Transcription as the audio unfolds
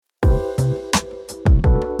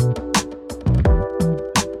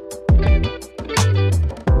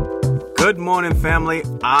Good morning, family.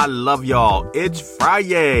 I love y'all. It's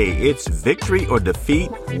FriYay. It's victory or defeat.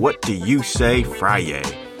 What do you say,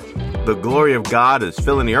 FriYay? The glory of God is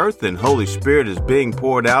filling the earth and Holy Spirit is being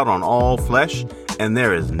poured out on all flesh, and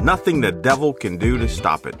there is nothing the devil can do to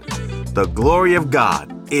stop it. The glory of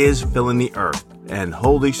God is filling the earth and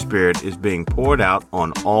Holy Spirit is being poured out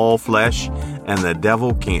on all flesh, and the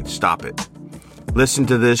devil can't stop it. Listen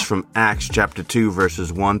to this from Acts chapter 2,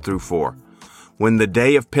 verses 1 through 4. When the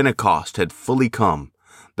day of Pentecost had fully come,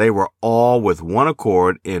 they were all with one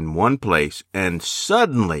accord in one place, and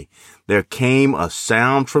suddenly there came a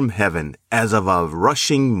sound from heaven as of a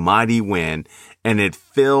rushing mighty wind, and it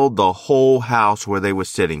filled the whole house where they were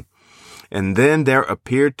sitting. And then there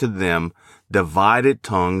appeared to them divided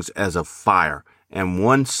tongues as of fire, and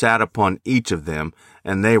one sat upon each of them,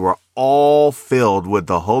 and they were all filled with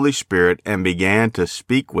the Holy Spirit and began to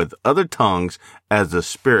speak with other tongues as the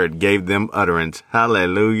Spirit gave them utterance.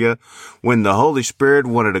 Hallelujah. When the Holy Spirit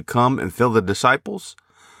wanted to come and fill the disciples,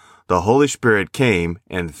 the Holy Spirit came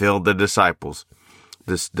and filled the disciples.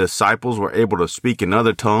 The disciples were able to speak in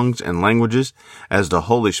other tongues and languages as the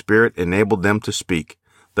Holy Spirit enabled them to speak.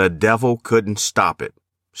 The devil couldn't stop it.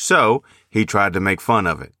 So he tried to make fun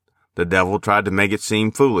of it. The devil tried to make it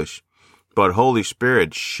seem foolish. But Holy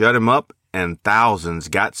Spirit shut him up and thousands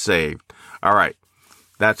got saved. All right.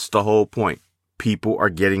 That's the whole point. People are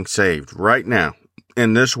getting saved right now.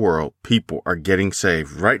 In this world, people are getting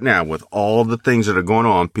saved right now. With all the things that are going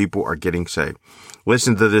on, people are getting saved.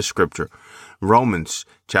 Listen to this scripture. Romans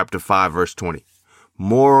chapter 5, verse 20.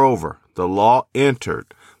 Moreover, the law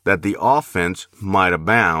entered that the offense might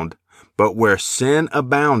abound, but where sin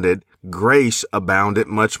abounded, grace abounded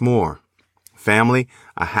much more. Family,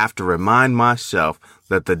 I have to remind myself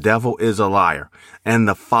that the devil is a liar and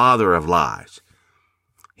the father of lies.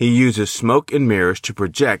 He uses smoke and mirrors to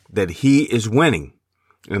project that he is winning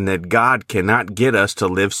and that God cannot get us to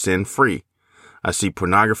live sin-free. I see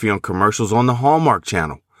pornography on commercials on the Hallmark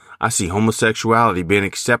Channel. I see homosexuality being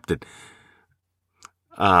accepted.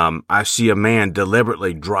 I see a man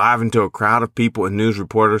deliberately drive into a crowd of people and news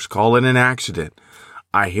reporters call it an accident.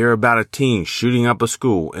 I hear about a teen shooting up a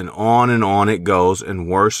school, and on it goes, and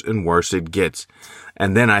worse it gets.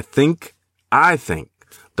 And then I think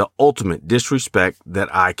the ultimate disrespect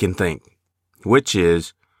that I can think, which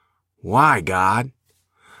is, why, God?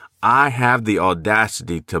 I have the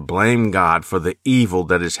audacity to blame God for the evil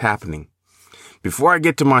that is happening. Before I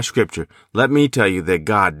get to my scripture, let me tell you that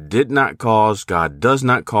God did not cause, God does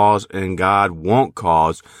not cause, and God won't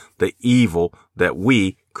cause the evil that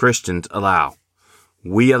we Christians allow.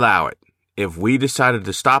 We allow it. If we decided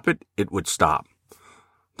to stop it, it would stop.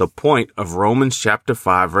 The point of Romans chapter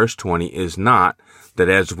 5 verse 20 is not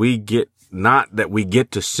that we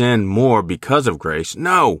get to sin more because of grace.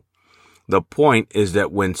 No. The point is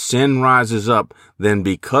that when sin rises up, then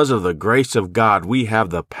because of the grace of God, we have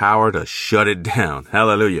the power to shut it down.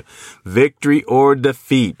 Hallelujah. Victory or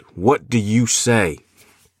defeat. What do you say?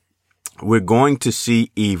 We're going to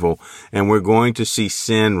see evil and we're going to see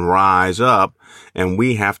sin rise up, and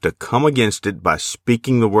we have to come against it by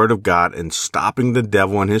speaking the word of God and stopping the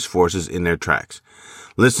devil and his forces in their tracks.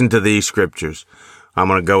 Listen to these scriptures. I'm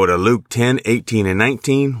going to go to Luke 10:18 and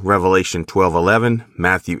 19, Revelation 12:11,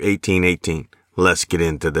 Matthew 18:18. Let's get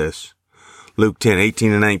into this. Luke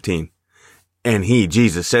 10:18 and 19. And he,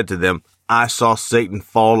 Jesus, said to them, I saw Satan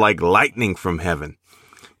fall like lightning from heaven.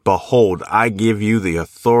 Behold, I give you the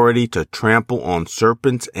authority to trample on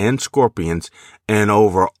serpents and scorpions and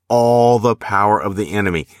over all the power of the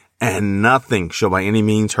enemy, and nothing shall by any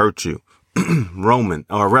means hurt you.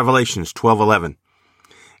 Revelations 12:11.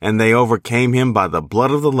 And they overcame him by the blood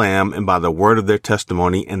of the Lamb and by the word of their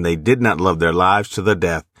testimony, and they did not love their lives to the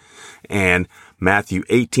death. And Matthew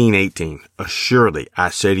 18:18. Assuredly, I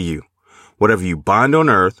say to you, whatever you bind on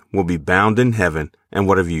earth will be bound in heaven, and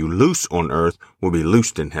whatever you loose on earth will be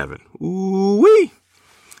loosed in heaven. Ooh-wee!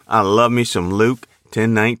 I love me some Luke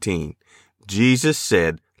 10:19. Jesus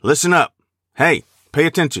said, listen up. Hey, pay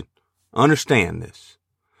attention. Understand this.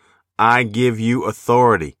 I give you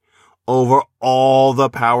authority over all the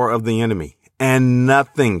power of the enemy, and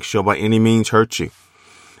nothing shall by any means hurt you.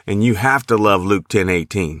 And you have to love Luke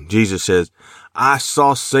 10:18. Jesus says, I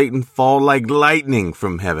saw Satan fall like lightning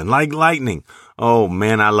from heaven, like lightning. Oh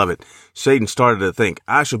man, I love it. Satan started to think,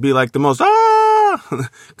 I shall be like the most,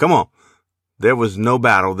 come on. There was no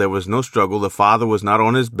battle. There was no struggle. The Father was not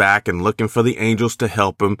on his back and looking for the angels to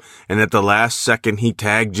help him. And at the last second, he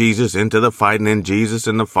tagged Jesus into the fight, and then Jesus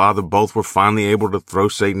and the Father both were finally able to throw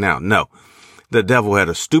Satan out. No, the devil had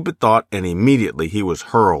a stupid thought, and immediately he was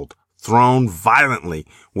hurled, thrown violently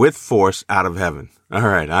with force out of heaven. All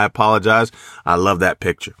right. I apologize. I love that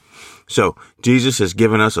picture. So Jesus has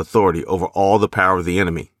given us authority over all the power of the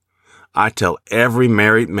enemy. I tell every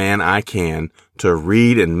married man I can to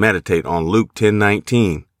read and meditate on Luke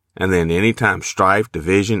 10:19. And then anytime strife,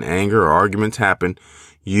 division, anger, or arguments happen,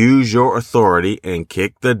 use your authority and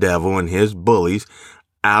kick the devil and his bullies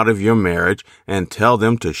out of your marriage and tell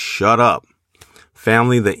them to shut up.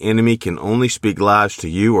 Family, the enemy can only speak lies to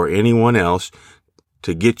you or anyone else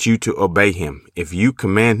to get you to obey him. If you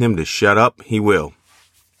command him to shut up, he will.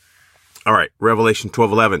 All right, Revelation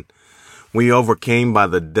 12:11. We overcame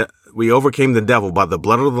the devil by the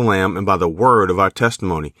blood of the Lamb and by the word of our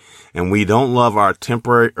testimony. And we don't love our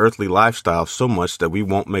temporary earthly lifestyle so much that we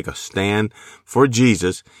won't make a stand for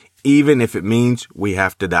Jesus, even if it means we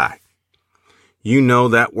have to die. You know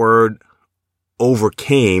that word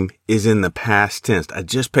overcame is in the past tense. I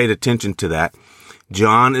just paid attention to that.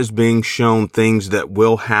 John is being shown things that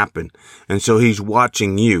will happen. And so he's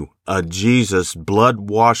watching you, a Jesus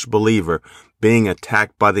blood-washed believer, being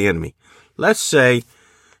attacked by the enemy. Let's say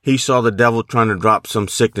he saw the devil trying to drop some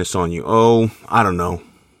sickness on you. Oh, I don't know.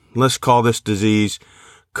 Let's call this disease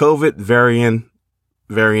COVID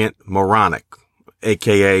variant moronic,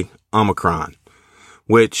 aka Omicron,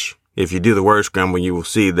 which, if you do the word scramble, you will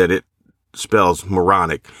see that it spells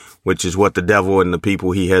moronic, which is what the devil and the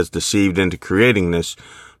people he has deceived into creating this,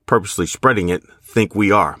 purposely spreading it, think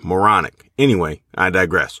we are, moronic. Anyway, I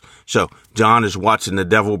digress. So John is watching the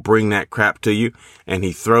devil bring that crap to you, and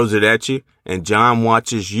he throws it at you, and John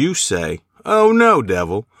watches you say, "Oh no,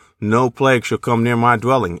 devil, no plague shall come near my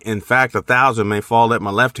dwelling. In fact, 1,000 may fall at my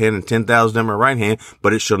left hand and 10,000 at my right hand,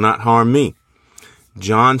 but it shall not harm me."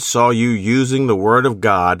 John saw you using the word of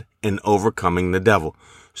God and overcoming the devil.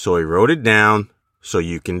 So he wrote it down so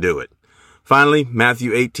you can do it. Finally,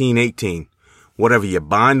 Matthew 18:18. Whatever you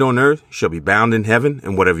bind on earth shall be bound in heaven,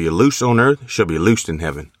 and whatever you loose on earth shall be loosed in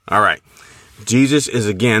heaven. All right. Jesus is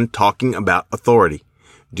again talking about authority.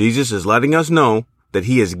 Jesus is letting us know that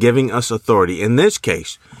he is giving us authority. In this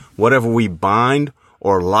case, whatever we bind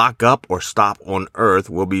or lock up or stop on earth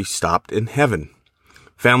will be stopped in heaven.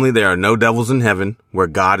 Family, there are no devils in heaven where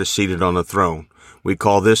God is seated on the throne. We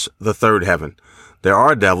call this the third heaven. There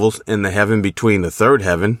are devils in the heaven between the third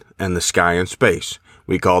heaven and the sky and space.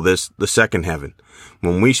 We call this the second heaven.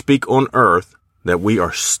 When we speak on earth that we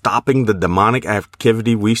are stopping the demonic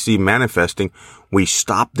activity we see manifesting, we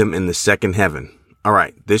stop them in the second heaven. All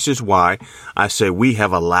right, this is why I say we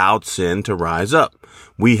have allowed sin to rise up.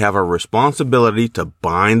 We have a responsibility to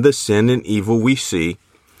bind the sin and evil we see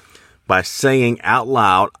by saying out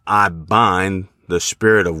loud, I bind the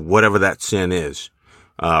spirit of whatever that sin is.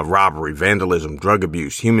 Robbery, vandalism, drug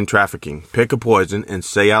abuse, human trafficking. Pick a poison and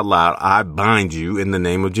say out loud, I bind you in the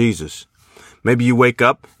name of Jesus. Maybe you wake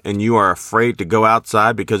up and you are afraid to go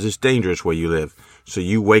outside because it's dangerous where you live. So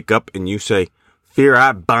you wake up and you say, Fear,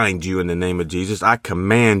 I bind you in the name of Jesus. I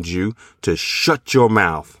command you to shut your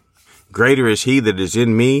mouth. Greater is he that is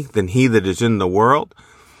in me than he that is in the world.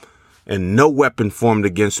 And no weapon formed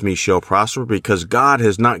against me shall prosper, because God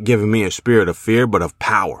has not given me a spirit of fear, but of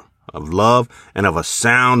power, of love, and of a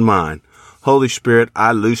sound mind. Holy Spirit,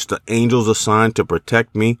 I loose the angels assigned to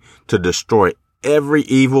protect me, to destroy every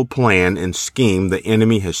evil plan and scheme the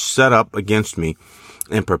enemy has set up against me,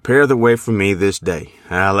 and prepare the way for me this day.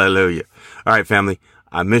 Hallelujah. All right, family,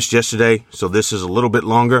 I missed yesterday, so this is a little bit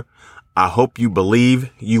longer. I hope you believe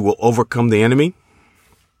you will overcome the enemy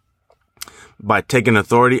by taking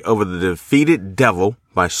authority over the defeated devil,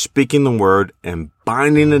 by speaking the word and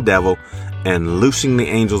binding the devil and loosing the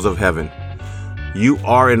angels of heaven. You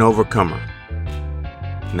are an overcomer.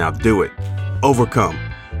 Now do it. Overcome.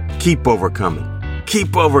 Keep overcoming.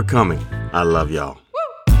 Keep overcoming. I love y'all.